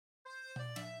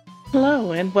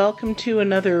Hello, and welcome to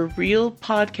another Real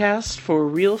podcast for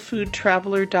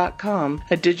RealFoodTraveler.com,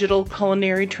 a digital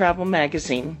culinary travel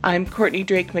magazine. I'm Courtney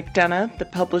Drake McDonough, the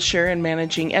publisher and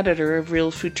managing editor of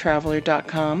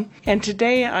RealFoodTraveler.com, and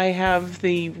today I have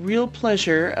the real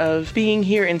pleasure of being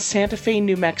here in Santa Fe,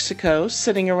 New Mexico,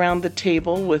 sitting around the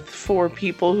table with four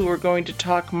people who are going to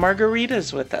talk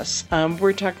margaritas with us.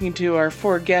 We're talking to our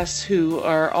four guests who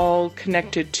are all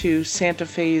connected to Santa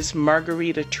Fe's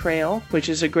Margarita Trail, which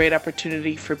is a great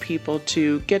opportunity for people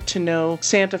to get to know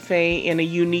Santa Fe in a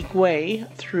unique way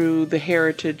through the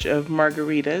heritage of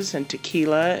margaritas and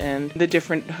tequila and the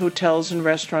different hotels and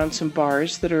restaurants and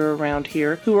bars that are around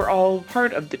here who are all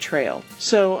part of the trail.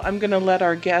 So I'm going to let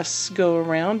our guests go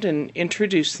around and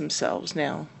introduce themselves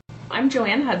now. I'm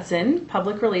Joanne Hudson,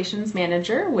 Public Relations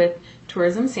Manager with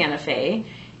Tourism Santa Fe,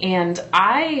 and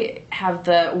I have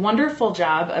the wonderful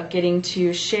job of getting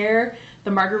to share the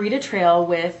Margarita Trail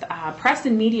with press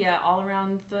and media all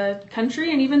around the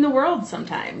country and even the world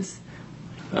sometimes.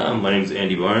 My name is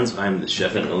Andy Barnes. I'm the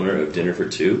chef and owner of Dinner for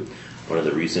Two, one of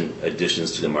the recent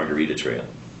additions to the Margarita Trail.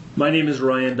 My name is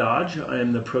Ryan Dodge. I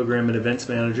am the Program and Events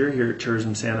Manager here at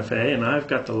Tourism Santa Fe, and I've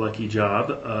got the lucky job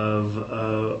of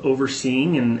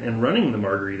overseeing and running the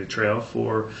Margarita Trail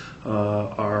for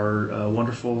our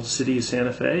wonderful city of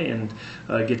Santa Fe, and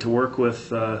get to work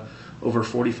with over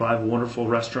 45 wonderful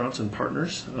restaurants and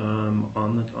partners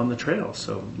on the trail.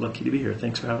 So lucky to be here.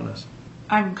 Thanks for having us.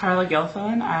 I'm Carla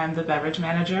Gilfillan. I'm the beverage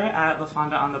manager at La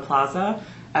Fonda on the Plaza.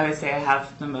 I would say I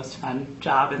have the most fun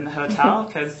job in the hotel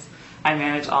because I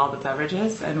manage all the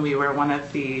beverages, and we were one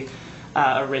of the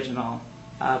original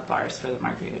bars for the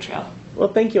Margarita Trail. Well,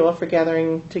 thank you all for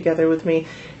gathering together with me.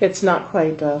 It's not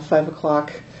quite 5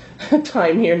 o'clock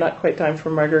time here, not quite time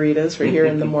for margaritas. We're here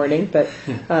in the morning, but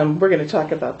we're going to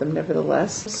talk about them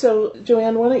nevertheless. So,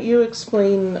 Joanne, why don't you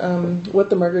explain what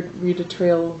the Margarita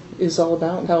Trail is all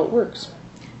about and how it works?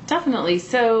 Definitely.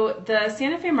 So the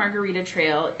Santa Fe Margarita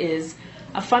Trail is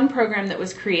a fun program that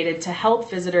was created to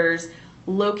help visitors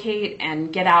locate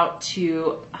and get out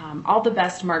to all the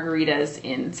best margaritas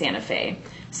in Santa Fe.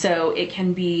 So it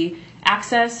can be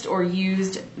accessed or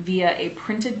used via a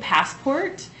printed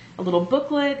passport, a little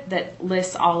booklet that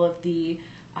lists all of the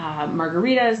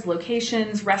margaritas,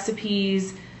 locations,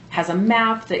 recipes, has a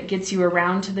map that gets you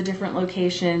around to the different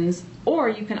locations, or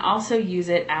you can also use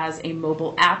it as a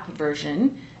mobile app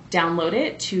version. Download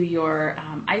it to your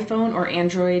iPhone or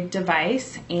Android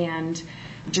device and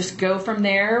just go from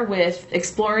there with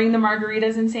exploring the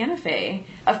margaritas in Santa Fe.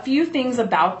 A few things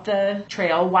about the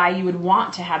trail, why you would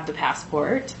want to have the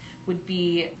passport, would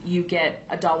be you get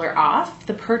 $1 off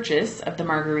the purchase of the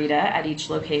margarita at each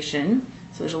location.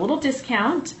 So there's a little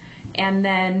discount. And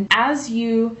then as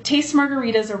you taste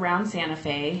margaritas around Santa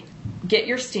Fe, get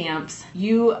your stamps,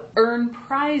 you earn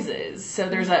prizes. So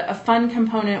there's a fun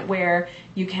component where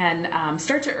you can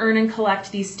start to earn and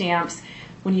collect these stamps.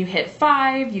 When you hit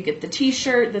 5, you get the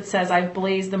t-shirt that says, "I've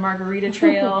blazed the Margarita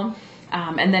Trail."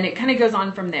 And then it kind of goes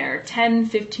on from there. 10,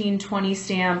 15, 20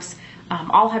 stamps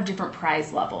all have different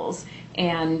prize levels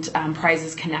and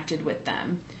prizes connected with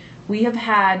them. We have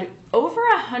had over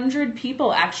 100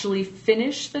 people actually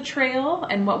finish the trail,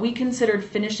 and what we considered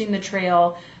finishing the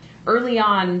trail, early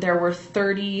on there were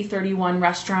 31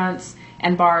 restaurants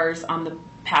and bars on the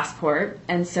passport.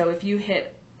 And so if you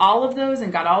hit all of those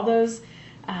and got all those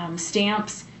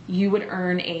stamps, you would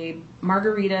earn a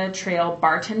Margarita Trail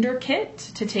bartender kit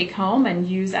to take home and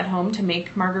use at home to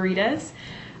make margaritas.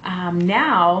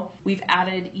 Now we've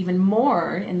added even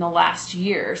more in the last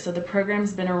year. So the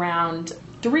program's been around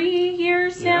 3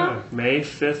 years now? May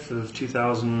 5th of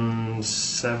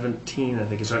 2017, I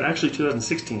think it started. Actually,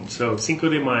 2016. So Cinco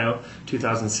de Mayo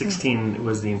 2016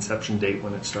 was the inception date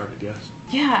when it started, yes.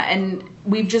 Yeah, and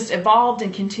we've just evolved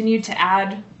and continued to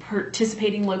add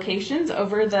participating locations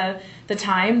over the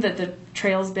time that the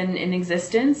trail's been in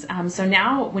existence. So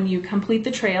now when you complete the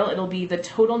trail, it'll be the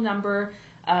total number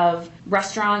of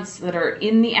restaurants that are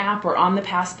in the app or on the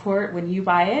passport when you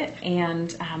buy it,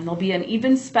 and there'll be an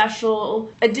even special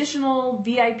additional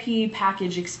VIP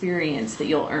package experience that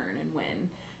you'll earn and win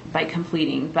by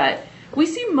completing. But we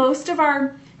see most of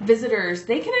our visitors,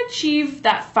 they can achieve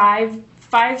that five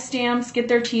stamps, get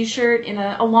their t-shirt in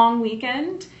a long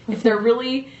weekend if they're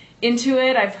really into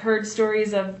it. I've heard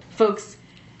stories of folks,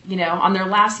 you know, on their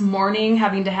last morning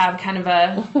having to have kind of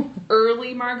a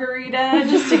early margarita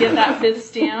just to get that 5th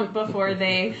stamp before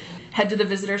they head to the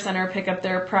visitor center, pick up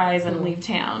their prize, and leave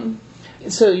town.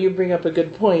 So you bring up a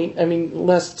good point. I mean,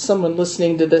 lest someone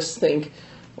listening to this think,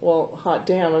 well, hot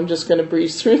damn, I'm just going to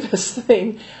breeze through this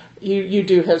thing. You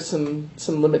do have some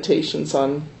limitations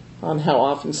on how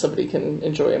often somebody can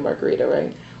enjoy a margarita,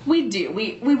 right? We do.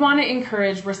 We want to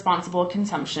encourage responsible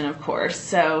consumption, of course.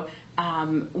 So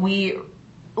we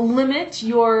limit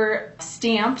your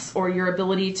stamps or your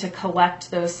ability to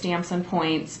collect those stamps and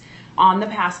points on the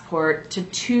passport to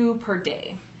 2 per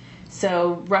day.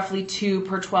 So roughly 2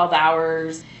 per 12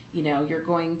 hours. You're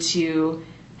going to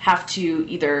have to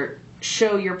either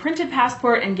show your printed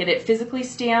passport and get it physically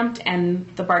stamped, and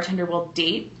the bartender will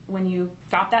date when you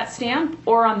got that stamp,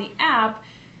 or on the app,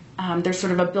 there's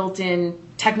sort of a built-in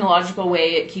technological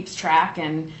way it keeps track,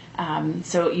 and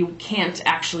so you can't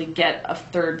actually get a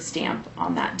third stamp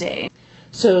on that day.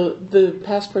 So the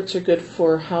passports are good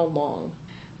for how long?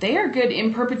 They are good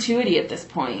in perpetuity at this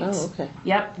point. Oh, okay.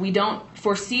 Yep, we don't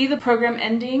foresee the program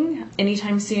ending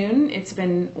anytime soon. It's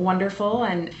been wonderful,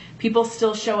 and people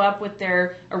still show up with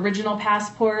their original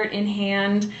passport in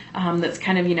hand that's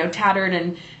kind of, tattered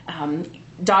and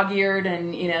dog-eared,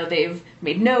 and, they've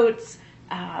made notes,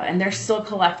 and they're still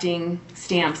collecting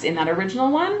stamps in that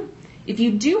original one. If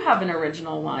you do have an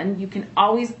original one, you can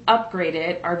always upgrade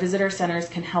it. Our visitor centers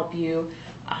can help you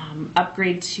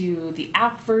upgrade to the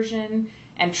app version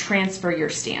and transfer your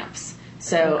stamps.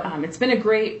 So it's been a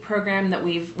great program that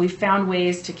we've found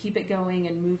ways to keep it going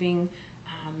and moving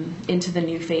into the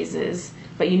new phases.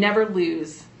 But you never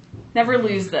lose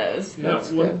those. Yeah,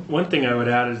 one thing I would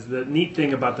add is the neat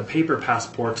thing about the paper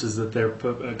passports is that they're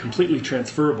completely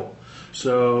transferable.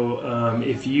 So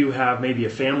if you have maybe a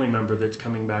family member that's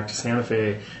coming back to Santa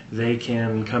Fe, they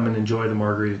can come and enjoy the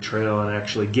Margarita Trail and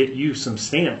actually get you some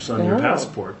stamps on your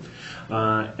passport.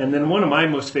 And then one of my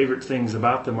most favorite things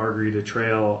about the Margarita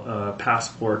Trail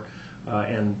passport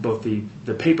and both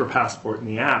the paper passport and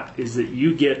the app is that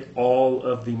you get all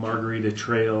of the Margarita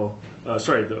Trail,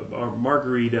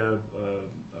 Margarita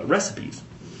recipes.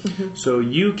 Mm-hmm. So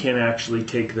you can actually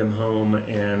take them home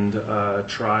and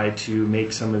try to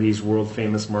make some of these world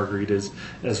famous margaritas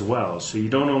as well. So you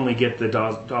don't only get the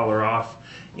 $1 off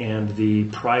and the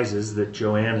prizes that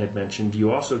Joanne had mentioned,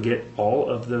 you also get all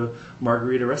of the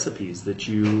margarita recipes that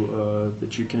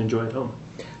you can enjoy at home.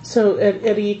 So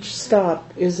at each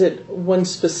stop, is it one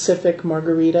specific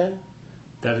margarita?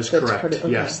 That is correct. Okay.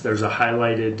 Yes, there's a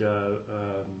highlighted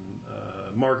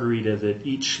margarita that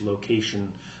each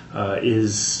location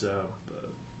is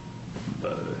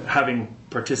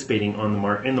participating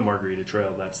on in the Margarita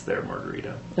Trail. That's their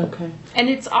margarita. Okay. And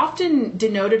it's often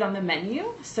denoted on the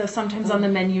menu. So sometimes on the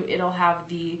menu it'll have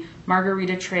the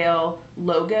Margarita Trail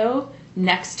logo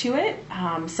next to it.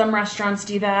 Some restaurants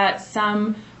do that.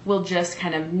 Some will just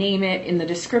kind of name it in the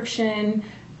description.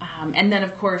 And then,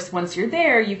 of course, once you're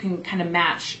there, you can kind of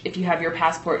match, if you have your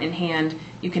passport in hand,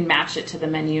 you can match it to the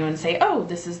menu and say, oh,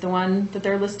 this is the one that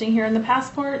they're listing here in the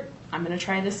passport. I'm going to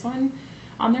try this one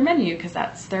on their menu because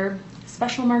that's their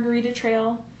special Margarita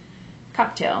Trail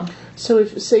cocktail. So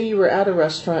if, say you were at a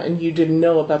restaurant and you didn't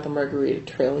know about the Margarita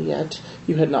Trail yet,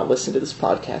 you had not listened to this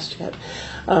podcast yet,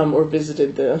 or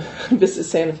visited the Visit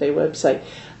Santa Fe website,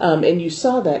 and you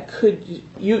saw that,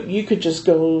 you could just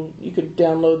go, you could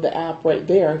download the app right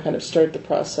there and kind of start the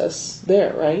process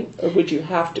there, right? Or would you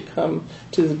have to come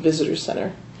to the visitor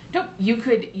center? Nope, you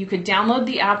could download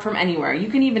the app from anywhere. You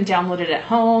can even download it at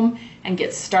home and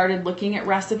get started looking at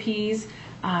recipes.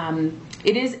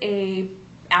 It is a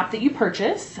app that you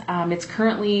purchase. It's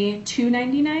currently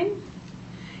 $2.99,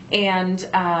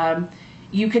 and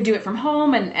you could do it from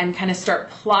home and kind of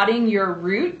start plotting your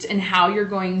route and how you're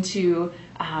going to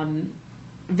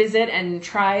visit and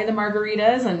try the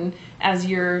margaritas, and as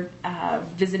you're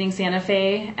visiting Santa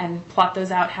Fe, and plot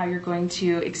those out how you're going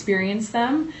to experience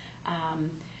them.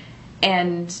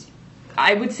 And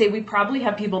I would say we probably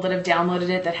have people that have downloaded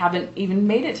it that haven't even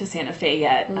made it to Santa Fe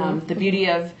yet. Mm-hmm. The beauty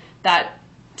of that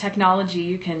technology,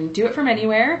 you can do it from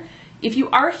anywhere. If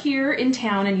you are here in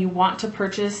town and you want to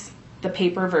purchase the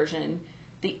paper version,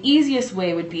 the easiest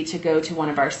way would be to go to one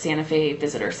of our Santa Fe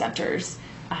visitor centers.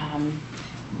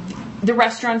 The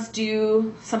restaurants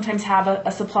do sometimes have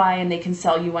a supply and they can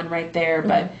sell you one right there,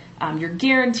 but you're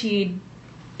guaranteed,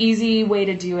 easy way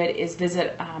to do it is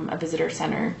visit a visitor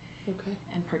center. Okay.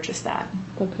 And purchase that.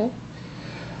 Okay.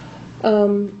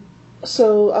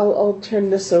 So I'll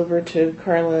turn this over to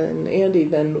Carla and Andy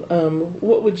then.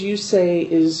 What would you say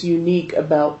is unique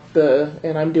about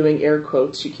and I'm doing air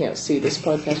quotes, you can't see this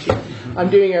podcast, I'm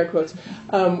doing air quotes.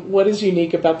 What is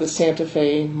unique about the Santa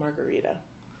Fe margarita?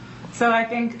 So I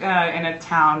think in a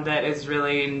town that is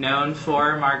really known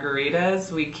for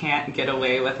margaritas, we can't get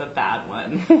away with a bad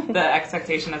one. The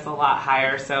expectation is a lot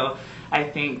higher, so I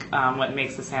think what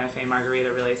makes the Santa Fe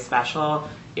margarita really special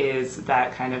is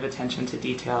that kind of attention to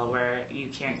detail where you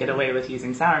can't get away with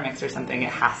using sour mix or something. It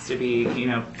has to be,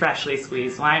 freshly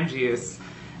squeezed lime juice.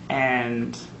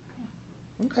 And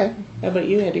Okay. How about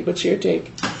you, Andy? What's your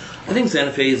take? I think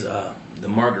Santa Fe is the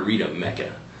margarita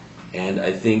mecca, and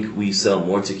I think we sell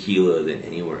more tequila than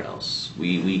anywhere else.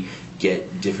 We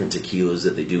get different tequilas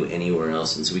that they do anywhere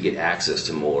else, and so we get access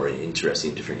to more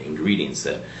interesting different ingredients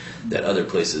that other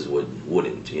places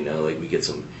wouldn't. You know, like we get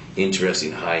some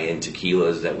interesting high-end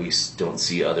tequilas that we don't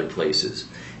see other places,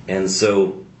 and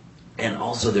so. And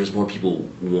also there's more people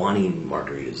wanting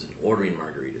margaritas and ordering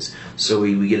margaritas. So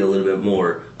we get a little bit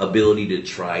more ability to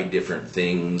try different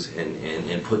things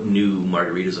and put new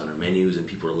margaritas on our menus, and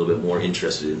people are a little bit more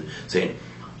interested in saying,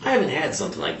 I haven't had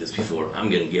something like this before,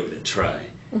 I'm going to give it a try.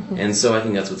 Mm-hmm. And so I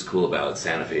think that's what's cool about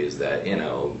Santa Fe is that, you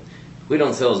know, we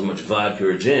don't sell as much vodka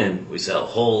or gin, we sell a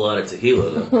whole lot of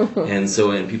tequila.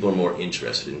 and people are more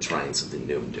interested in trying something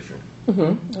new and different.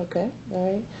 Mm-hmm. Okay,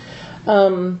 all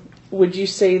right. Would you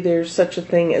say there's such a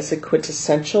thing as a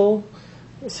quintessential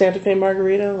Santa Fe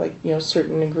margarita? Like, you know,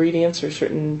 certain ingredients or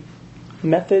certain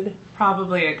method?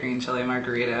 Probably a green chili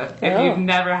margarita. If you've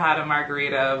never had a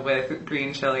margarita with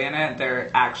green chili in it, they're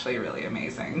actually really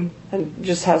amazing. And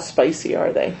just how spicy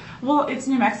are they? Well, it's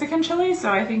New Mexican chili,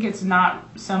 so I think it's not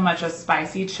so much a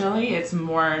spicy chili. It's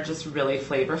more just really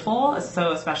flavorful.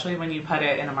 So especially when you put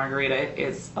it in a margarita,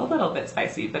 it's a little bit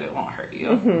spicy, but it won't hurt you.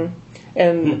 Mm-hmm.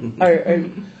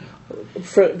 And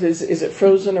is it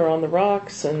frozen or on the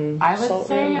rocks? And I would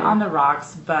say on the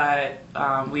rocks, but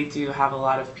we do have a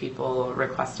lot of people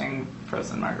requesting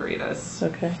frozen margaritas.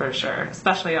 Okay. For sure,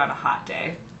 especially on a hot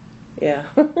day. Yeah.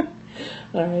 All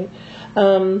right.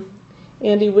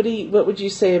 Andy, what would you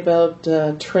say about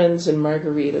trends in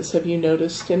margaritas? Have you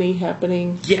noticed any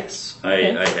happening? Yes, I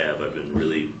have. I've been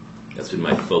really. That's been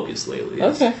my focus lately.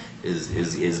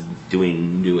 Is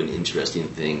doing new and interesting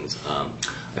things.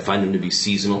 I find them to be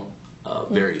seasonal,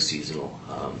 very seasonal.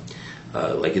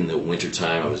 Like in the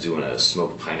wintertime, I was doing a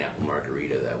smoked pineapple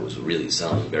margarita that was really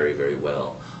selling very, very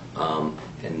well.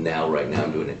 And right now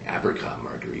I'm doing an apricot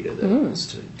margarita that is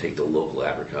to take the local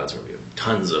apricots, and we have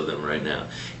tons of them right now.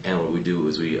 And what we do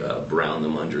is we brown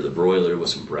them under the broiler with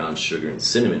some brown sugar and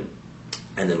cinnamon,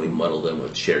 and then we muddle them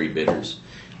with cherry bitters,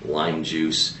 lime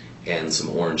juice, and some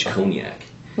orange cognac.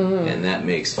 And that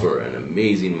makes for an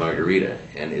amazing margarita.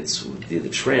 And it's the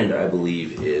trend, I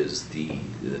believe, is the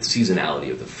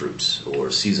seasonality of the fruits or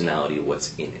seasonality of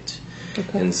what's in it.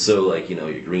 Okay. And so, like, you know,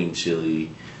 your green chili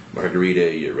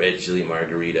margarita, your red chili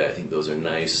margarita, I think those are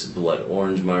nice. Blood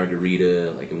orange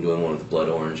margarita, like I'm doing one with blood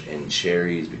orange and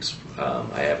cherries because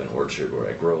I have an orchard where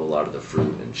I grow a lot of the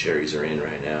fruit, and cherries are in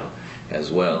right now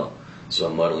as well. So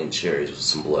I'm muddling cherries with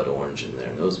some blood orange in there,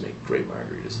 and those make great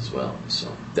margaritas as well. So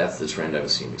that's the trend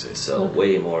I've seen because I sell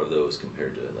way more of those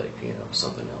compared to, like, you know,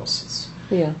 something else.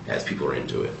 As people are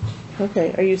into it.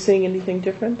 Okay. Are you seeing anything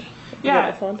different?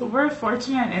 Yeah, we're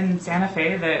fortunate in Santa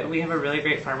Fe that we have a really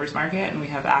great farmers market, and we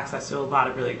have access to a lot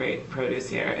of really great produce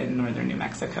here in northern New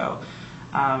Mexico.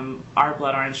 Our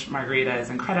blood orange margarita is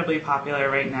incredibly popular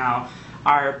right now.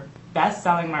 Our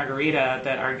best-selling margarita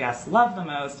that our guests love the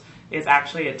most is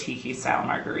actually a tiki style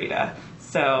margarita.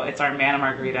 So it's our Manna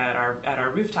margarita at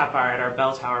our rooftop bar, at our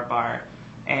bell tower bar.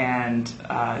 And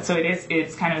so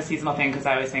it's kind of a seasonal thing because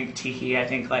I always think tiki, I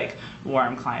think like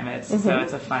warm climates. So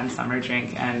it's a fun summer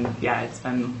drink, and it's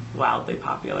been wildly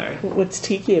popular. What's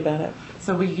tiki about it?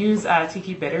 So we use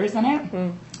tiki bitters in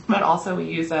it, but also we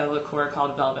use a liqueur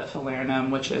called Velvet Falernum,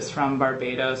 which is from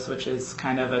Barbados, which is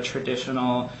kind of a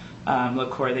traditional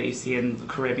liqueur that you see in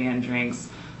Caribbean drinks.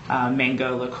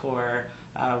 Mango liqueur.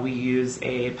 We use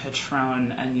a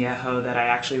Patron Añejo that I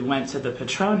actually went to the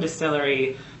Patron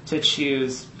distillery to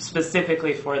choose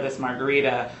specifically for this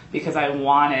margarita because I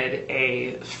wanted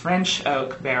a French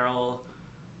oak barrel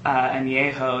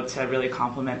Añejo to really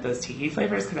complement those tiki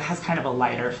flavors because it has kind of a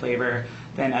lighter flavor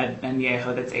than an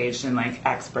Añejo that's aged in like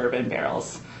ex-bourbon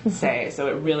barrels, say. So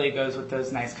it really goes with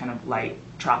those nice kind of light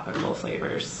tropical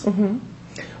flavors.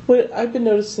 Well, I've been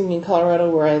noticing in Colorado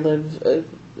where I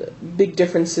live big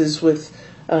differences with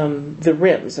the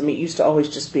rims. I mean, it used to always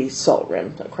just be salt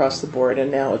rim across the board, and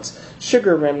now it's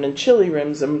sugar rim and chili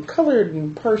rims and colored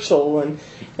and partial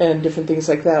and different things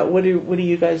like that. What are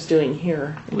you guys doing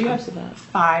here in terms of that?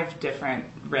 5 different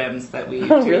rims that we do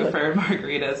for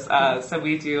margaritas. So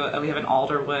we have an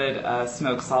alderwood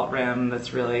smoked salt rim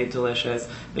that's really delicious.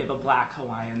 We have a black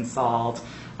Hawaiian salt.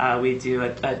 We do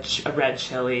a red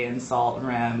chili and salt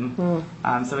rim.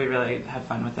 So we really have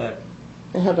fun with it.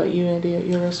 And how about you, Andy, at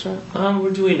your restaurant?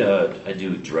 We're doing I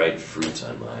do dried fruits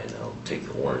on mine. I'll take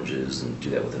the oranges and do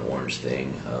that with an orange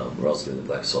thing. We're also doing the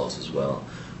black salts as well.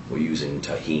 We're using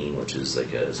tahine, which is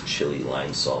like a chili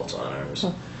lime salt on ours.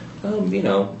 You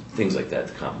know, things like that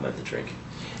to complement the drink.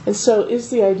 And so is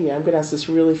the idea, I'm going to ask this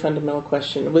really fundamental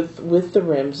question, with the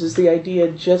rims, is the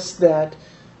idea just that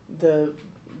the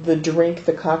drink,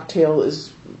 the cocktail,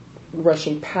 is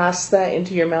rushing past that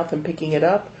into your mouth and picking it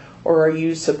up? Or are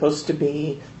you supposed to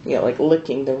be, like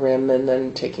licking the rim and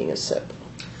then taking a sip?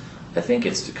 I think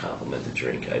it's to complement the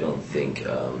drink. I don't think,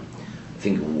 I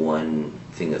think one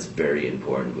thing that's very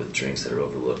important with drinks that are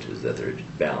overlooked is that they're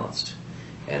balanced.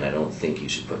 And I don't think you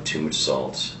should put too much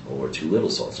salt or too little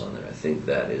salt on there. I think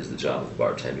that is the job of the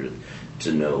bartender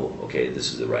to know, okay,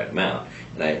 this is the right amount.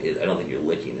 And I don't think you're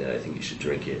licking it. I think you should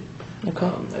drink it. Okay.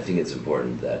 I think it's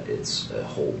important that it's a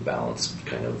whole balanced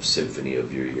kind of symphony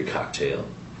of your cocktail.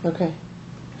 Okay.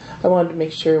 I wanted to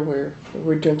make sure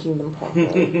we're drinking them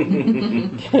properly,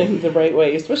 getting the right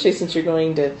way, especially since you're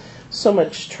going to so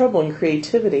much trouble and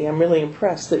creativity. I'm really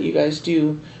impressed that you guys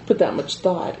do put that much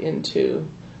thought into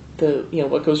the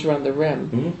what goes around the rim.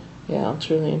 Mm-hmm. Yeah, it's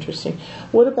really interesting.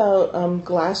 What about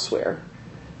glassware?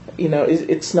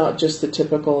 It's not just the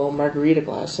typical margarita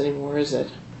glass anymore, is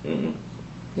it? Mm-hmm.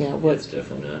 Yeah, it's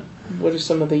definitely not. What are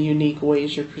some of the unique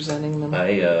ways you're presenting them?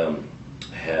 I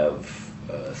have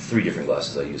 3 different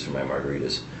glasses I use for my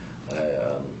margaritas.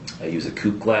 I use a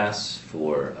coupe glass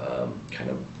for kind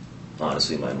of,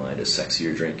 honestly, in my mind, a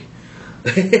sexier drink.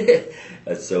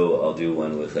 So I'll do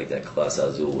one with like that Clase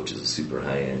Azul, which is a super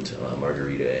high-end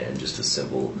margarita, and just a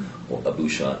simple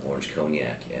Bouchon orange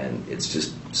cognac, and it's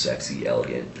just sexy,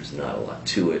 elegant. There's not a lot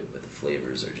to it, but the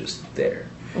flavors are just there.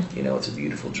 It's a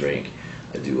beautiful drink.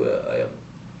 I do a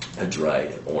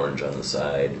dried orange on the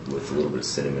side with a little bit of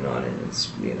cinnamon on it. And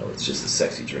it's just a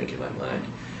sexy drink in my mind.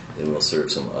 Then we'll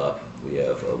serve some up. We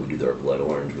do our blood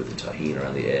orange with the tahini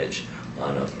around the edge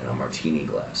in a martini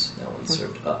glass. That one's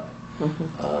served up.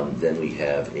 Mm-hmm. Then we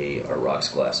have our rocks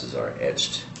glasses are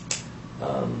etched.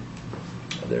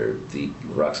 The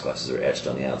rocks glasses are etched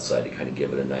on the outside to kind of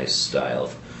give it a nice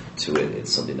style to it.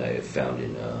 It's something I have found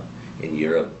in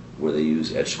Europe where they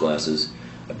use etched glasses.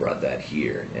 I brought that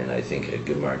here, and I think a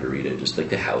good margarita, just like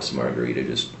the house margarita,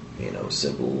 just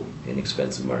simple,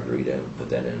 inexpensive margarita, and put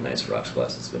that in a nice rocks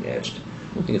glass that's been etched.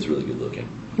 I think it's really good looking.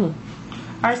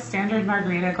 Our standard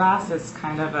margarita glass is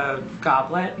kind of a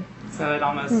goblet, so it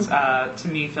almost, to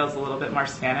me, feels a little bit more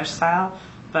Spanish style.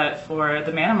 But for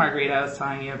the Mana Margarita I was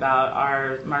telling you about,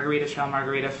 our Margarita Trail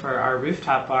margarita for our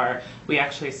rooftop bar, we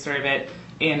actually serve it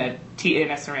in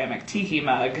a ceramic tiki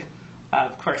mug.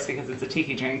 Of course, because it's a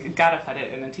tiki drink, gotta put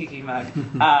it in a tiki mug.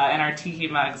 And our tiki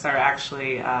mugs are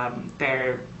actually,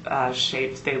 they're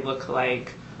shaped, they look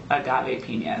like agave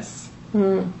piñas.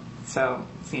 So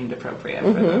seemed appropriate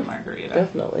for the margarita.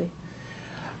 Definitely.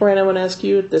 Ryan, I want to ask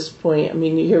you at this point,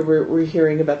 we're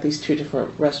hearing about these 2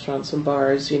 different restaurants and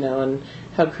bars, and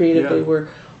how creative they were.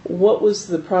 What was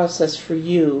the process for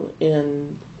you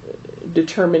in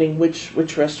determining which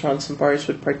restaurants and bars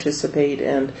would participate,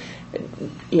 and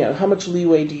how much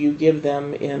leeway do you give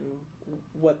them in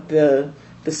what the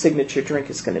signature drink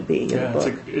is going to be in the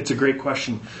book? It's a great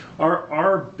question.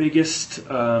 Our biggest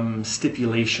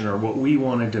stipulation, or what we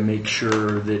wanted to make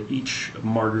sure that each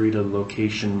Margarita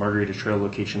Trail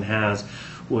location has,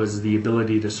 was the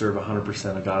ability to serve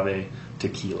 100% agave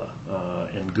tequila,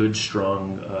 and good,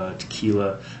 strong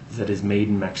tequila that is made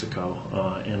in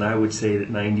Mexico. And I would say that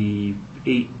 98%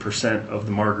 of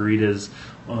the margaritas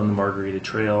on the Margarita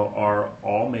Trail are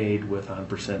all made with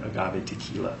 100% agave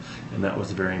tequila, and that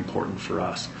was very important for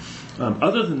us.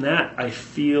 Other than that, I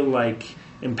feel like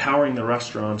empowering the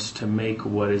restaurants to make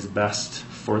what is best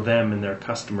for them and their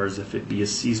customers, if it be a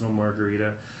seasonal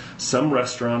margarita. Some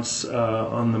restaurants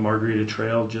on the Margarita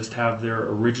Trail just have their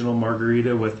original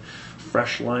margarita with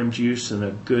fresh lime juice and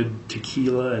a good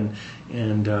tequila, and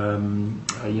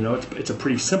it's a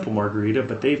pretty simple margarita,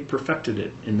 but they've perfected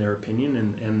it in their opinion,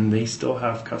 and they still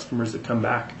have customers that come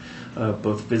back,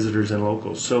 both visitors and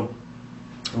locals. So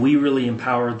we really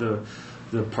empower the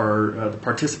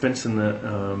participants and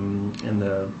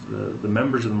the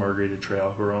members of the Margarita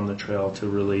Trail who are on the trail to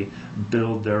really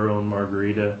build their own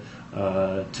margarita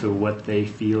to what they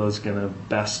feel is going to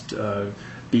best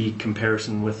be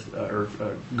comparison with or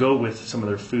go with some of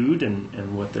their food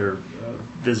and what their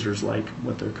visitors like,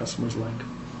 what their customers like.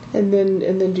 And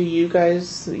then do you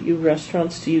guys, you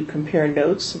restaurants, do you compare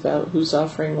notes about who's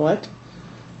offering what?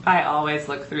 I always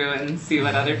look through and see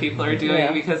what other people are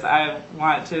doing because I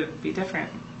want to be different.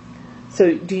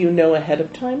 So do you know ahead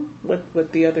of time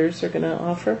what the others are going to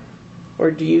offer? Or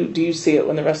do you see it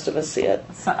when the rest of us see it?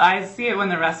 So I see it when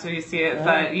the rest of you see it,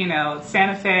 but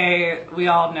Santa Fe, we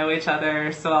all know each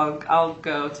other, so I'll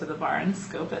go to the bar and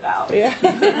scope it out. Yeah.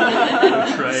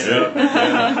 Try it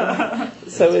out.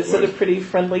 So is it a pretty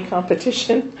friendly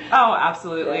competition? Oh,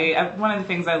 absolutely. One of the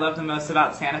things I love the most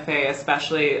about Santa Fe,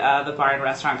 especially the bar and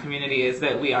restaurant community, is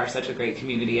that we are such a great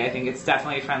community. I think it's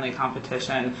definitely a friendly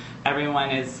competition. Everyone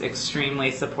is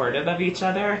extremely supportive of each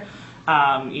other.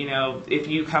 If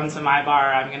you come to my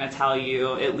bar, I'm going to tell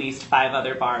you at least 5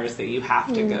 other bars that you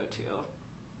have to go to.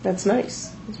 That's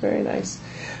nice. That's very nice.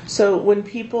 So when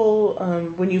people,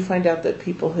 when you find out that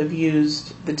people have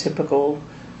used the typical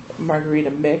margarita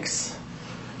mix,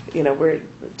 where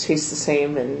it tastes the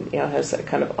same and has that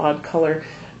kind of odd color,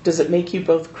 does it make you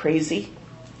both crazy?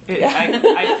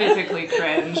 I physically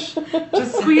cringe.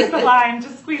 Just squeeze the lime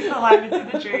into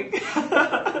the drink.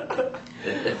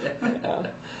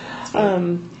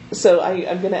 So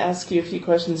I'm going to ask you a few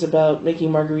questions about making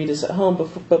margaritas at home,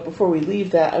 but before we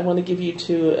leave that, I want to give you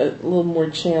two a little more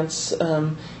chance,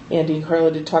 Andy and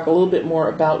Carla, to talk a little bit more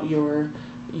about your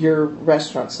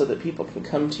restaurant so that people can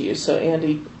come to you. So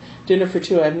Andy, Dinner for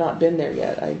Two, I've not been there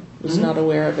yet. I was not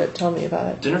aware of it. Tell me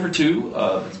about it. Dinner for Two,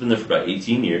 it's been there for about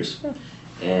 18 years. Yeah.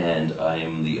 And I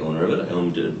am the owner of it. I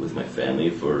owned it with my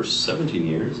family for 17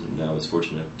 years, and now I was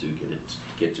fortunate to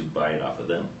get to buy it off of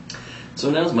them. So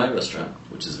now it's my restaurant,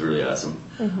 which is really awesome.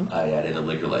 Mm-hmm. I added a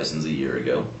liquor license a year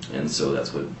ago, and so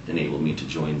that's what enabled me to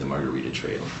join the Margarita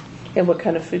Trail. And what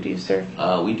kind of food do you serve?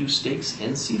 We do steaks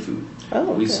and seafood. Oh,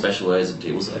 okay. We specialize in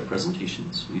tableside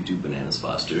presentations. We do bananas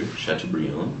Foster,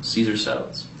 Chateaubriand, Caesar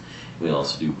salads. We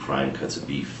also do prime cuts of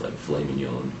beef like filet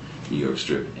mignon, New York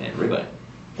strip, and ribeye.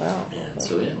 Wow. And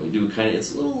so we do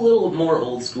it's a little more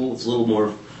old school. It's a little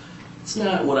more. It's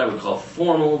not what I would call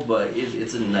formal, but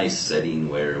it's a nice setting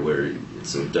where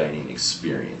it's a dining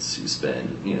experience. You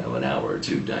spend an hour or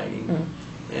two dining,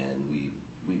 and we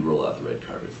roll out the red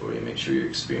carpet for you, make sure your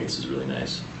experience is really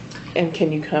nice. And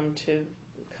can you come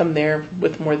there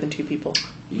with more than 2 people?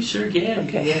 You sure can.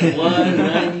 Okay. 1,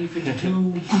 90,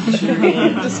 52. Sure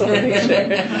can. Just want to make sure.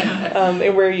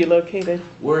 And where are you located?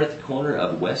 We're at the corner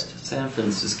of West San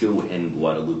Francisco and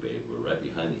Guadalupe. We're right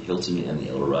behind the Hilton and the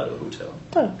El Dorado Hotel.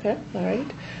 Oh, okay. All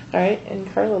right. And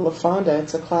Carla, La Fonda,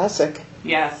 it's a classic.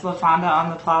 Yes, La Fonda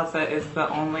on the Plaza is the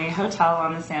only hotel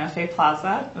on the Santa Fe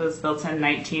Plaza. It was built in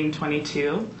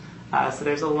 1922, so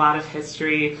there's a lot of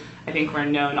history. I think we're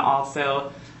known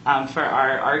also for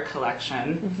our art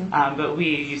collection, but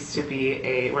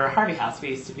we're a Harvey House. We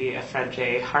used to be a Fred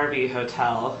J. Harvey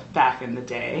hotel back in the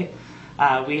day.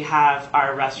 We have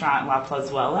our restaurant La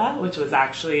Plazuela, which was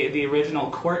actually the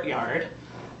original courtyard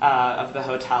of the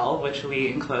hotel, which we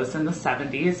enclosed in the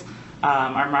 70s.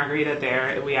 Our margarita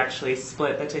there, we actually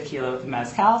split the tequila with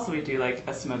mezcal, so we do like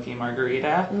a smoky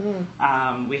margarita.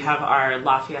 We have our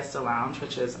La Fiesta Lounge,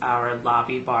 which is our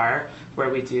lobby bar, where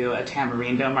we do a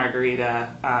tamarindo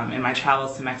margarita. In my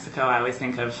travels to Mexico, I always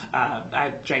think of, I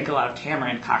drank a lot of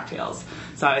tamarind cocktails,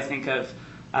 so I always think of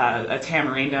a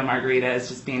tamarindo margarita as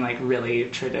just being like really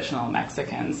traditional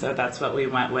Mexican, so that's what we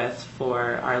went with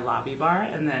for our lobby bar.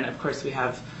 And then, of course, we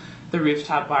have the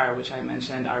rooftop bar, which I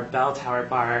mentioned, our Bell Tower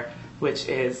bar, which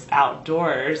is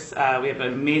outdoors. We have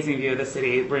an amazing view of the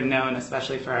city. We're known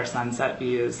especially for our sunset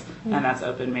views, and that's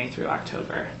open May through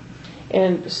October.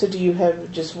 And so do you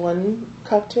have just one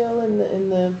cocktail in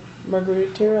the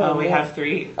margarita? Oh, we have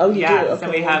 3. Oh, you do? Okay,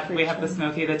 so we have the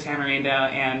smoky, the tamarindo,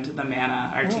 and the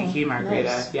manna, our tiki margarita.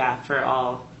 Nice. Yeah, for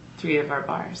all 3 of our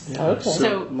bars. Yeah. Okay.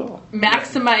 So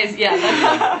maximize,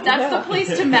 that's the place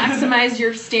to maximize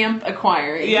your stamp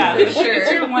acquiring. Yeah, for sure.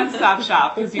 It's your one-stop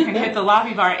shop, because you can hit the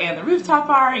lobby bar and the rooftop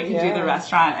bar. You can do the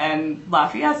restaurant and La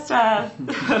Fiesta.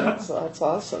 That's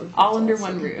awesome. All under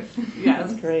one roof. Yeah,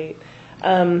 that's great.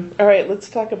 All right, let's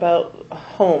talk about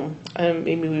home.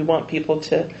 Maybe we want people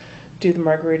to do the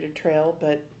Margarita Trail,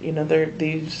 but there are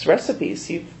these recipes.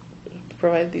 You've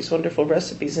provided these wonderful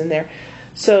recipes in there.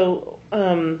 So,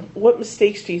 what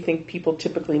mistakes do you think people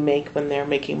typically make when they're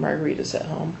making margaritas at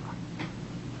home?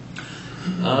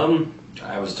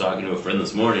 I was talking to a friend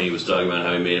this morning. He was talking about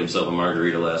how he made himself a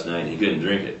margarita last night and he couldn't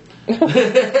drink it.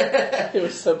 It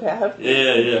was so bad.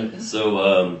 Yeah.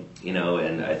 So,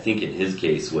 and I think in his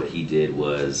case, what he did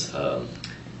was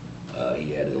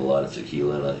he added a lot of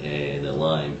tequila and a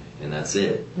lime, and that's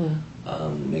it. It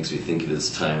makes me think of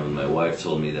this time when my wife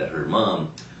told me that her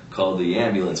mom called the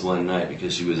ambulance one night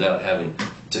because she was out having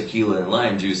tequila and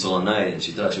lime juice all night, and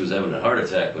she thought she was having a heart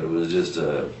attack, but it was just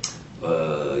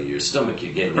your stomach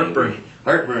getting heartburn.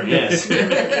 Heartburn, yes.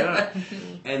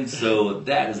 And so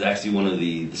that is actually one of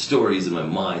the stories in my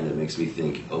mind that makes me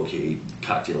think, okay,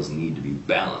 cocktails need to be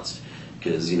balanced.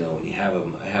 Because, when you have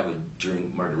a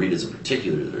drink, margaritas in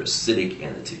particular, they're acidic,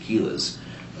 and the tequilas,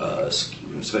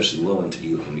 especially low-end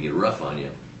tequila, can get rough on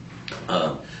you.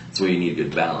 That's where you need a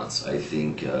good balance. I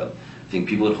think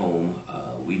people at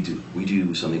home, we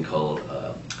do something called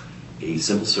a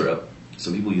simple syrup.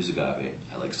 Some people use agave.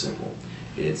 I like simple.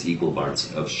 It's equal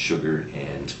parts of sugar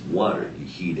and water. You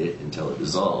heat it until it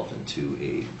dissolves into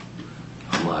a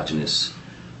homogeneous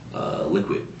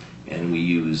liquid, and we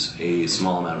use a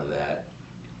small amount of that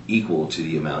equal to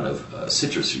the amount of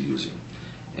citrus you're using.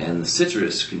 And the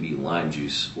citrus can be lime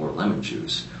juice or lemon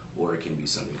juice, or it can be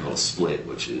something called a split,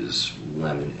 which is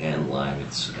lemon and lime.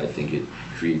 I think it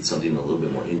creates something a little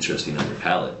bit more interesting on your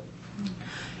palate.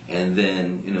 And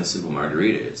then in a simple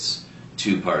margarita, it's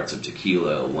 2 parts of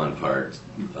tequila, 1 part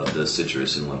of the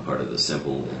citrus, and 1 part of the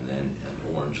simple, and then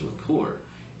an orange liqueur.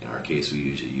 In our case, we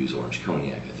usually use orange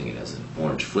cognac. I think it has an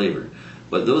orange flavor.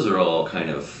 But those are all kind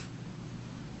of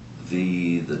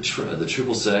the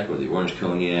triple sec or the orange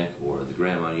cognac or the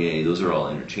Grand Marnier. Those are all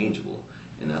interchangeable,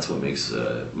 and that's what makes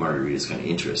margaritas kind of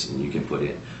interesting. You can put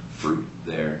in fruit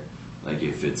there, like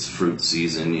if it's fruit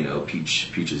season,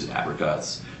 peaches,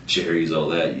 apricots, cherries, all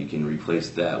that. You can replace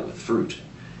that with fruit.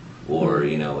 Or,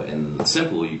 and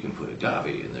simple, you can put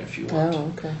agave in there if you want.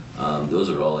 Oh, okay. Those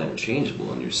are all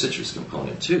interchangeable, and your citrus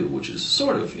component too, which is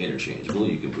sort of interchangeable.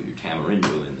 You can put your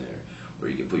tamarindo in there, or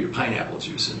you can put your pineapple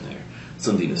juice in there,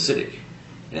 something acidic.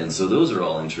 And so those are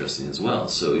all interesting as well.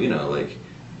 So,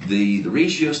 the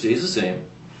ratio stays the same.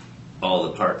 All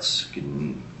the parts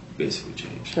can basically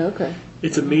change. Okay.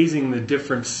 It's amazing the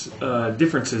differences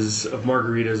of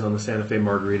margaritas on the Santa Fe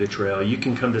Margarita Trail. You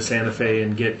can come to Santa Fe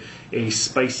and get a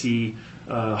spicy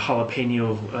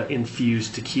jalapeno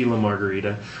infused tequila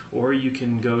margarita, or you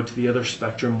can go to the other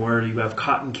spectrum where you have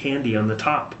cotton candy on the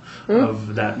top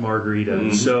of that margarita.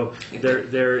 Mm-hmm. So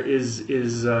there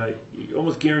is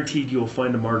almost guaranteed you'll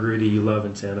find a margarita you love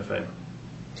in Santa Fe.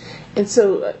 And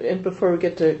so, and before we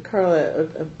get to Carla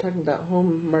talking about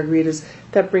home margaritas,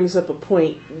 that brings up a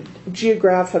point.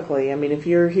 Geographically, I mean, if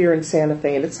you're here in Santa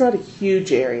Fe and it's not a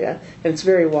huge area and it's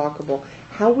very walkable,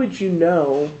 how would you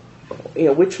know,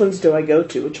 which ones do I go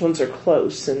to? Which ones are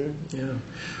close? And yeah.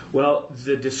 Well,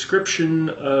 the description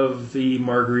of the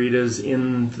margaritas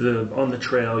on the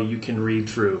trail you can read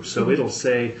through. So it'll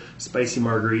say spicy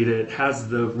margarita. It has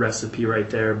the recipe right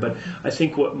there. But I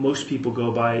think what most people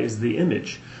go by is the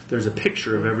image. There's a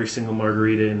picture of every single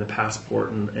margarita in the passport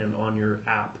and on your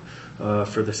app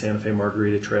for the Santa Fe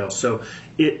Margarita Trail. So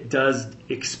it does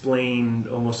explain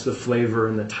almost the flavor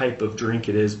and the type of drink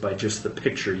it is by just the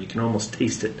picture. You can almost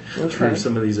taste it through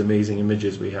some of these amazing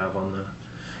images we have on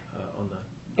the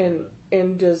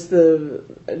And does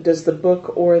the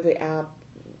book or the app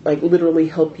literally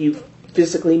help you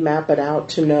physically map it out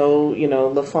to know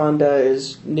La Fonda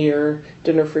is near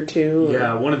Dinner for Two?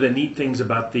 Yeah, one of the neat things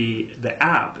about the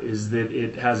app is that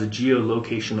it has a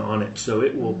geolocation on it, so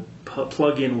it will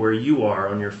plug in where you are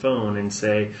on your phone and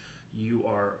say you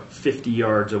are 50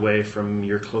 yards away from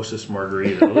your closest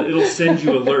margarita. It'll send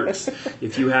you alerts.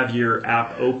 If you have your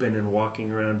app open and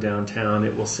walking around downtown,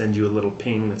 it will send you a little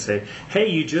ping that say, hey,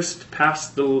 you just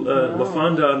passed the La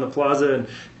Fonda on the plaza and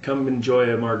come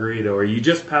enjoy a margarita, or you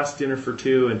just passed Dinner for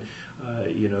Two,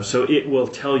 and so it will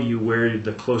tell you where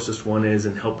the closest one is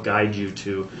and help guide you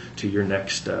to your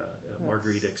next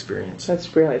margarita experience. That's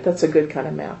brilliant. That's a good kind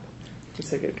of map.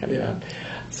 It's a good kind of map.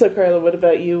 So, Carla, what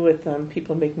about you with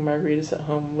people making margaritas at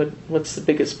home? What's the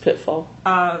biggest pitfall?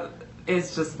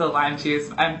 Is just the lime juice.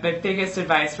 My biggest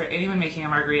advice for anyone making a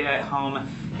margarita at home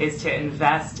is to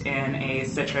invest in a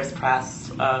citrus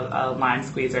press, a lime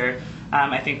squeezer.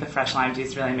 I think the fresh lime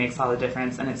juice really makes all the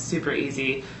difference, and it's super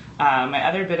easy. My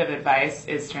other bit of advice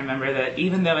is to remember that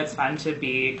even though it's fun to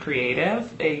be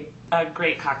creative, a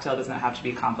great cocktail doesn't have to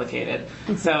be complicated.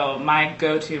 So my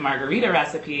go-to margarita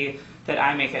recipe that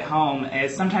I make at home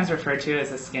is sometimes referred to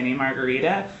as a skinny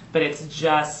margarita, but it's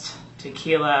just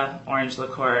tequila, orange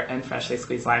liqueur, and freshly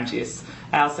squeezed lime juice.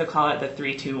 I also call it the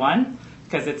 3-2-1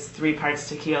 because it's 3 parts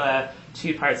tequila,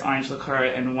 2 parts orange liqueur,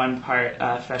 and 1 part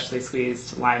freshly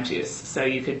squeezed lime juice. So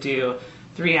you could do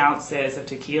 3 ounces of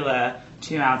tequila,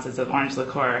 2 ounces of orange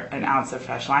liqueur, an ounce of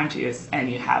fresh lime juice, and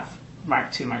you have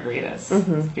Mark II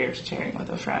margaritas. If you're sharing with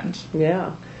a friend.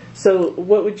 Yeah. So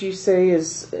what would you say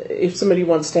is, if somebody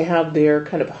wants to have their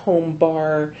kind of home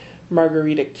bar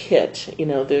margarita kit,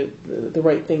 the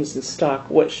right things in stock,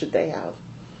 what should they have?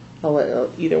 I'll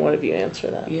let either one of you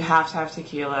answer that. You have to have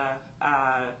tequila.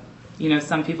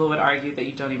 Some people would argue that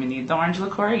you don't even need the orange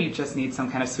liqueur. You just need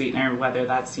some kind of sweetener, whether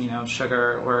that's,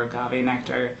 sugar or agave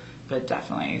nectar. But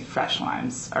definitely fresh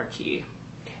limes are key.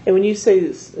 And when you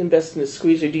say invest in a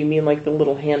squeezer, do you mean like the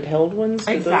little handheld ones?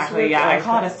 Exactly, yeah. I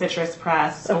call it a citrus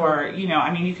press, or, you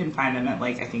can find them at,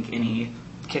 I think any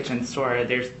kitchen store.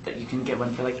 You can get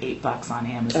one for $8 on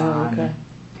Amazon. Oh, okay.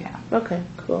 Yeah. Okay,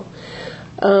 cool.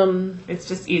 It's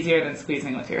just easier than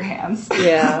squeezing with your hands.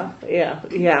 Yeah,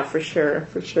 for sure.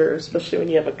 Especially when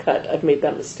you have a cut. I've made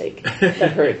that mistake.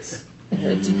 That hurts.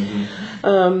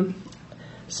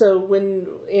 So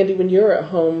when you're at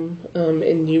home,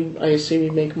 and I assume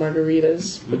you make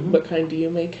margaritas. What kind do you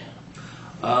make?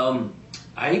 One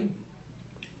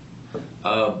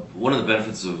of the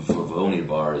benefits of owning a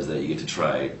bar is that you get to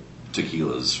try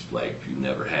tequilas like you've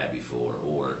never had before,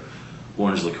 or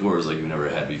orange liqueurs like you've never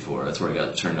had before. That's where I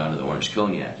got turned on to the orange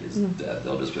cognac. Is that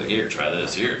they'll just be like, here, try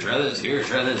this, here, try this, here,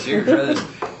 try this, here, try this.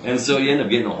 And so you end up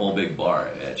getting a whole big bar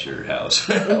at your house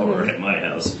or at my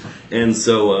house. And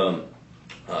so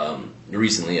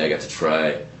recently I got to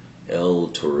try El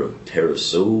Tesoro.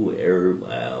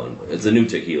 It's a new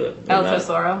tequila. El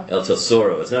Tesoro? El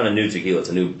Tesoro. It's not a new tequila, it's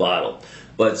a new bottle.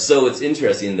 But so it's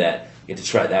interesting that you get to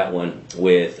try that one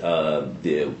with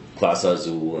the Clase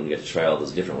Azul, and you get to try all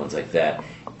those different ones like that.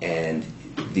 And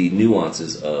the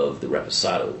nuances of the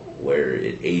Reposado, where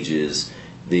it ages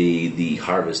the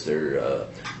harvest, their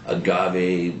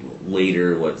agave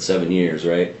later, 7 years,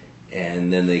 right?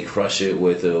 And then they crush it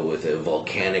with a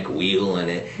volcanic wheel in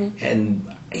it.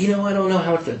 And, I don't know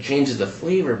how much that changes the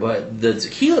flavor, but the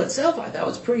tequila itself I thought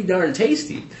was pretty darn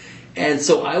tasty. And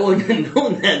so I wouldn't have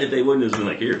known that if they wouldn't have been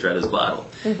like, here, try this bottle.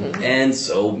 And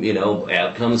so,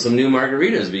 out comes some new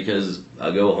margaritas, because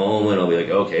I'll go home and I'll be like,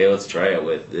 okay, let's try it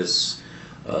with this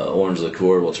orange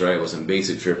liqueur. We'll try it with some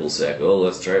basic triple sec. Oh,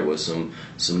 let's try it with some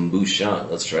Bouchant.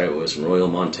 Let's try it with some Royal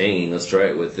Montaigne. Let's try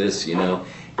it with this, And,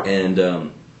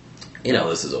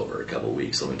 this is over a couple of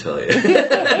weeks, let me tell you.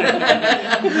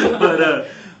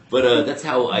 But that's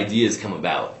how ideas come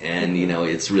about. And,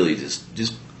 it's really just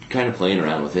kind of playing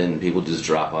around with it, and people just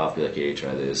drop off, be like, hey,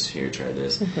 try this, here, try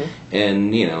this.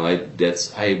 And,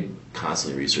 I'm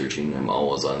constantly researching. I'm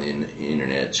always on the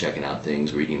internet, checking out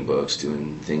things, reading books,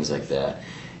 doing things like that.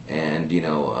 And,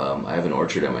 I have an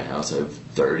orchard at my house. I have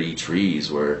 30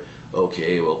 trees where,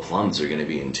 okay, well, plums are going to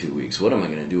be in 2 weeks. What am I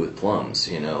going to do with plums?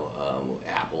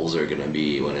 Apples are going to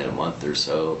be in a month or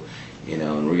so.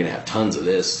 And we're going to have tons of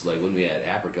this. Like when we had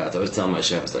apricots, I was telling my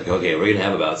chef, it's like, okay, we're going to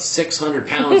have about 600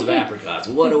 pounds of apricots.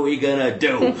 What are we going to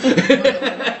do?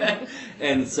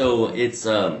 And so it's,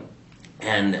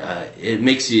 it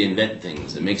makes you invent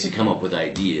things. It makes you come up with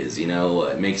ideas,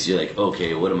 It makes you like,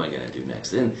 okay, what am I going to do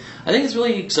next? And I think it's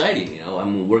really exciting,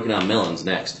 I'm working on melons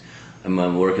next. I'm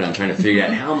working on trying to figure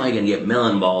out how am I going to get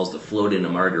melon balls to float in a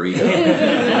margarita.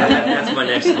 That's my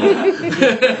next goal.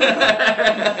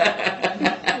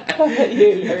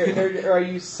 Are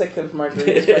you sick of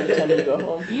margaritas by the time you go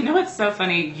home? What's so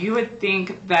funny? You would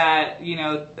think that,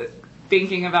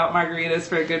 thinking about margaritas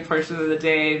for a good portion of the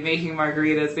day, making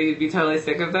margaritas, that you'd be totally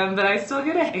sick of them, but I still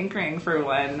get a hankering for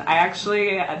one. I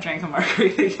actually drank a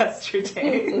margarita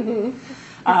yesterday.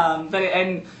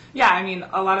 A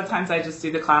lot of times I just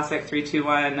do the classic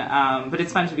 3-2-1, but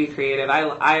it's fun to be creative.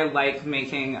 I like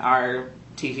making our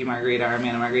tiki margarita, our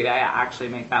manna margarita. I actually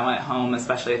make that one at home,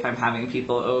 especially if I'm having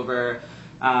people over.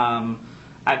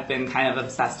 I've been kind of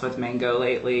obsessed with mango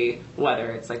lately, whether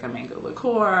it's like a mango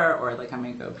liqueur or like a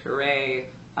mango puree.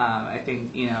 I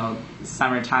think,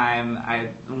 summertime,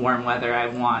 warm weather, I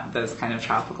want those kind of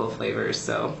tropical flavors,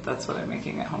 so that's what I'm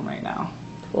making at home right now.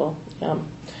 Cool.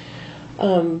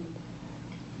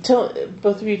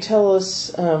 Both of you tell us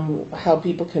how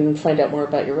people can find out more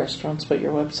about your restaurants, what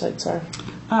your websites are.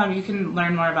 You can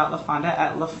learn more about La Fonda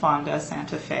at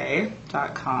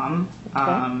lafondasantafe.com.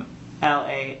 Okay.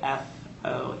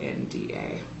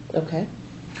 LAFONDA. Okay.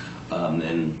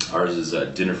 And ours is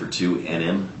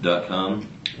dinnerfor2nm.com.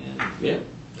 And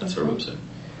that's our website.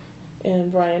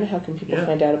 And Ryan, how can people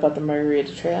find out about the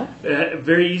Margarita Trail?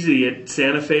 Very easy at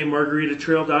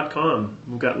SantaFeMargaritaTrail.com.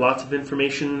 We've got lots of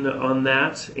information on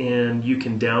that, and you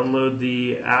can download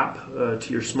the app to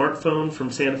your smartphone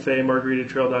from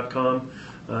SantaFeMargaritaTrail.com,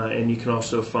 and you can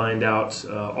also find out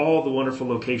all the wonderful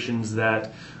locations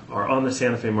that are on the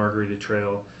Santa Fe Margarita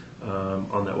Trail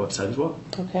on that website as well.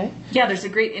 Okay. Yeah, there's a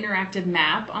great interactive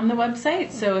map on the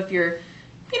website, so if you're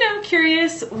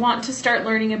curious, want to start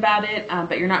learning about it,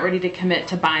 but you're not ready to commit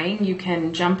to buying, you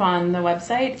can jump on the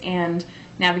website and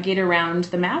navigate around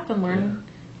the map and learn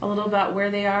a little about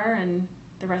where they are and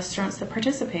the restaurants that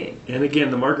participate. And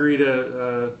again, the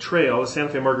Margarita Trail, the Santa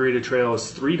Fe Margarita Trail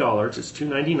is $3. It's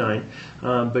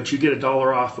 $2.99, but you get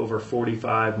 $1 off over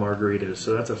 45 margaritas,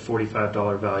 so that's a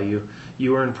 $45 value.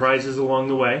 You earn prizes along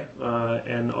the way,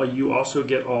 and you also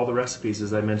get all the recipes,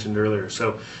 as I mentioned earlier.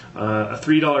 So a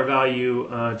 $3 value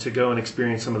to go and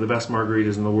experience some of the best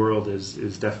margaritas in the world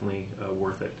is definitely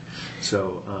worth it.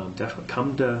 So definitely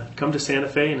come to Santa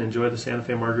Fe and enjoy the Santa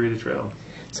Fe Margarita Trail.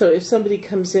 So if somebody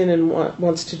comes in and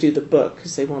wants to do the book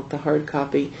because they want the hard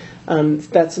copy,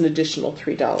 that's an additional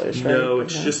 $3, right? No,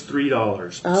 it's just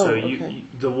 $3. Oh, so okay.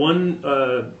 The one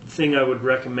thing I would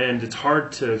recommend, it's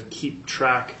hard to keep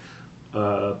track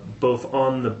both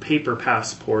on the paper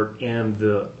passport and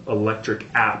the electric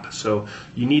app. So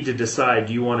you need to decide,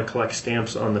 do you want to collect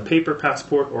stamps on the paper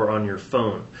passport or on your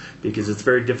phone? Because it's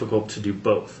very difficult to do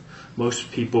both.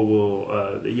 Most people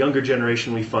will, the younger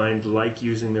generation we find, like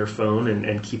using their phone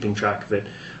and keeping track of it.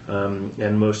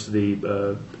 And most of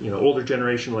the older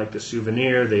generation like the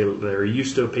souvenir. They're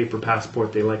used to a paper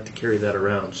passport. They like to carry that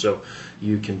around. So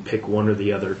you can pick one or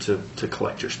the other to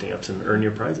collect your stamps and earn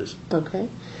your prizes. Okay.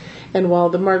 And while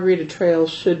the Margarita Trail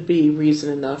should be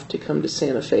reason enough to come to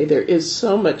Santa Fe, there is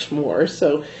so much more.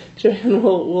 So, Joanne,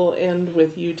 we'll end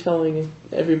with you telling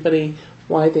everybody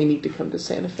why they need to come to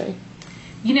Santa Fe.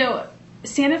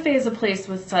 Santa Fe is a place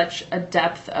with such a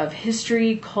depth of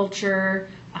history, culture,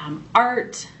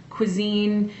 art,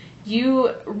 cuisine.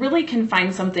 You really can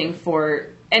find something for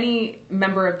any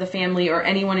member of the family or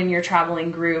anyone in your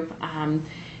traveling group.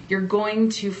 You're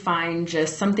going to find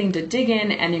just something to dig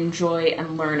in and enjoy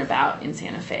and learn about in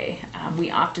Santa Fe.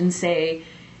 We often say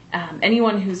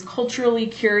anyone who's culturally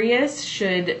curious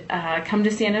should come to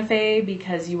Santa Fe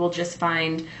because you will just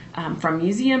find from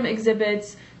museum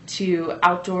exhibits to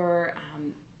outdoor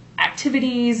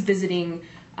activities, visiting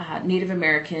Native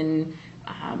American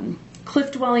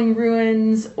cliff-dwelling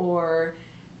ruins or,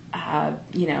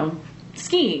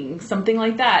 skiing, something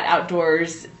like that,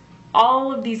 outdoors.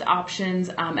 All of these options,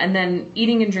 and then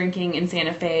eating and drinking in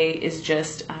Santa Fe is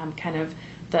just kind of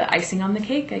the icing on the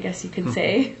cake, I guess you could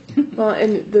say. Well,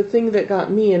 and the thing that got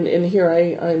me, and here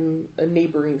I'm a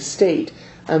neighboring state,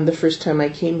 the first time I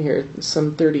came here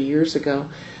some 30 years ago,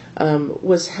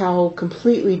 was how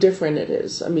completely different it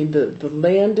is. I mean, the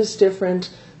land is different,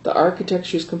 the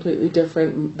architecture is completely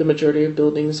different. The majority of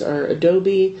buildings are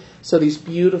adobe, so these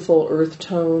beautiful earth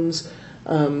tones.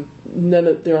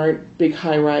 There aren't big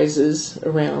high rises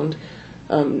around,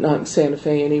 not in Santa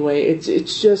Fe anyway. It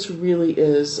just really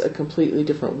is a completely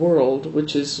different world,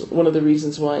 which is one of the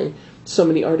reasons why so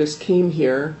many artists came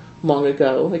here long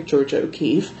ago, like Georgia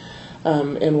O'Keeffe,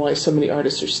 and why so many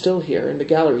artists are still here. And the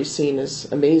gallery scene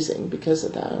is amazing because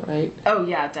of that, right? Oh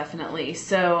yeah, definitely.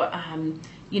 So,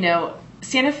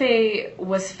 Santa Fe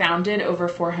was founded over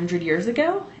 400 years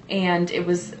ago, and it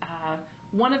was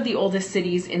one of the oldest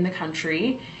cities in the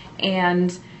country,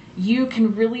 and you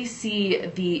can really see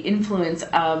the influence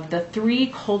of the three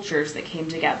cultures that came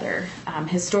together.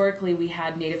 Historically, we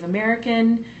had Native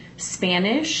American,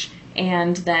 Spanish,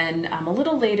 and then a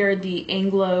little later, the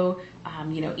Anglo,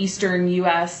 Eastern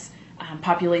U.S.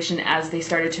 Population as they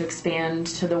started to expand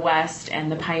to the west,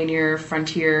 and the pioneer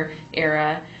frontier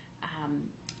era,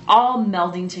 all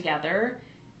melding together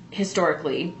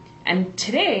historically. And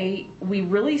today, we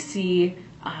really see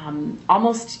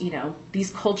almost,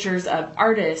 these cultures of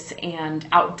artists and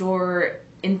outdoor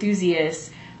enthusiasts,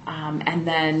 and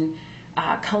then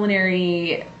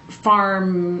culinary,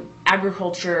 farm,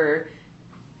 agriculture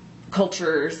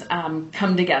cultures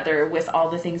come together with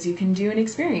all the things you can do and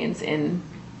experience in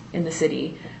the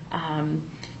city.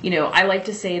 I like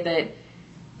to say that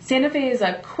Santa Fe is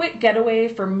a quick getaway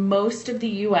for most of the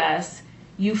U.S.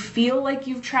 You feel like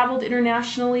you've traveled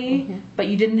internationally, but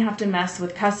you didn't have to mess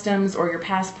with customs or your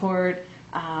passport,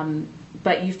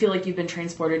 but you feel like you've been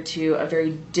transported to a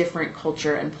very different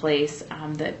culture and place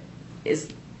that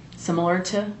is similar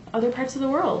to other parts of the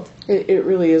world. It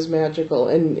really is magical,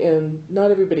 and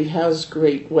not everybody has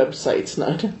great websites.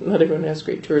 Not everyone has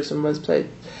great tourism websites,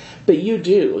 but you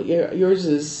do. Yours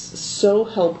is so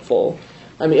helpful.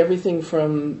 I mean, everything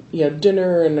from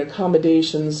dinner and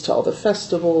accommodations to all the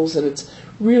festivals, and it's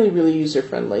really, really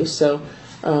user-friendly. So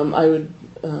I would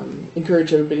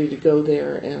encourage everybody to go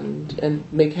there and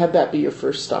have that be your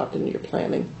first stop in your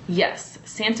planning. Yes,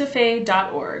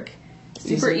 santafe.org.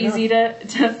 Super easy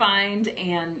to find,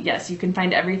 and yes, you can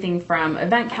find everything from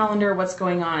event calendar, what's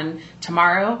going on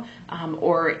tomorrow,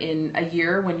 or in a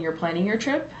year when you're planning your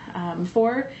trip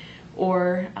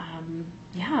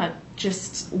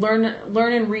just learn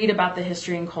and read about the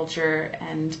history and culture,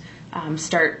 and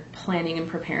start planning and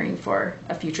preparing for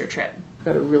a future trip.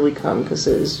 Got to really come, because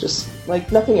it is just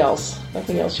like nothing else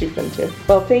you've been to.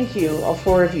 Well, thank you, all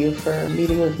four of you, for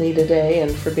meeting with me today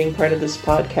and for being part of this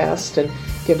podcast and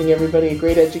giving everybody a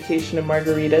great education of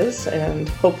margaritas. And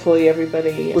hopefully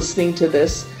everybody listening to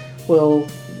this will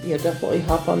definitely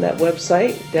hop on that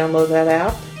website, download that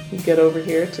app, and get over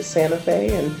here to Santa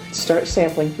Fe and start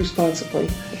sampling responsibly,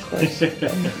 of course.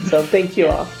 So thank you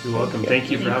all. You're welcome.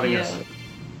 Thank you for having us.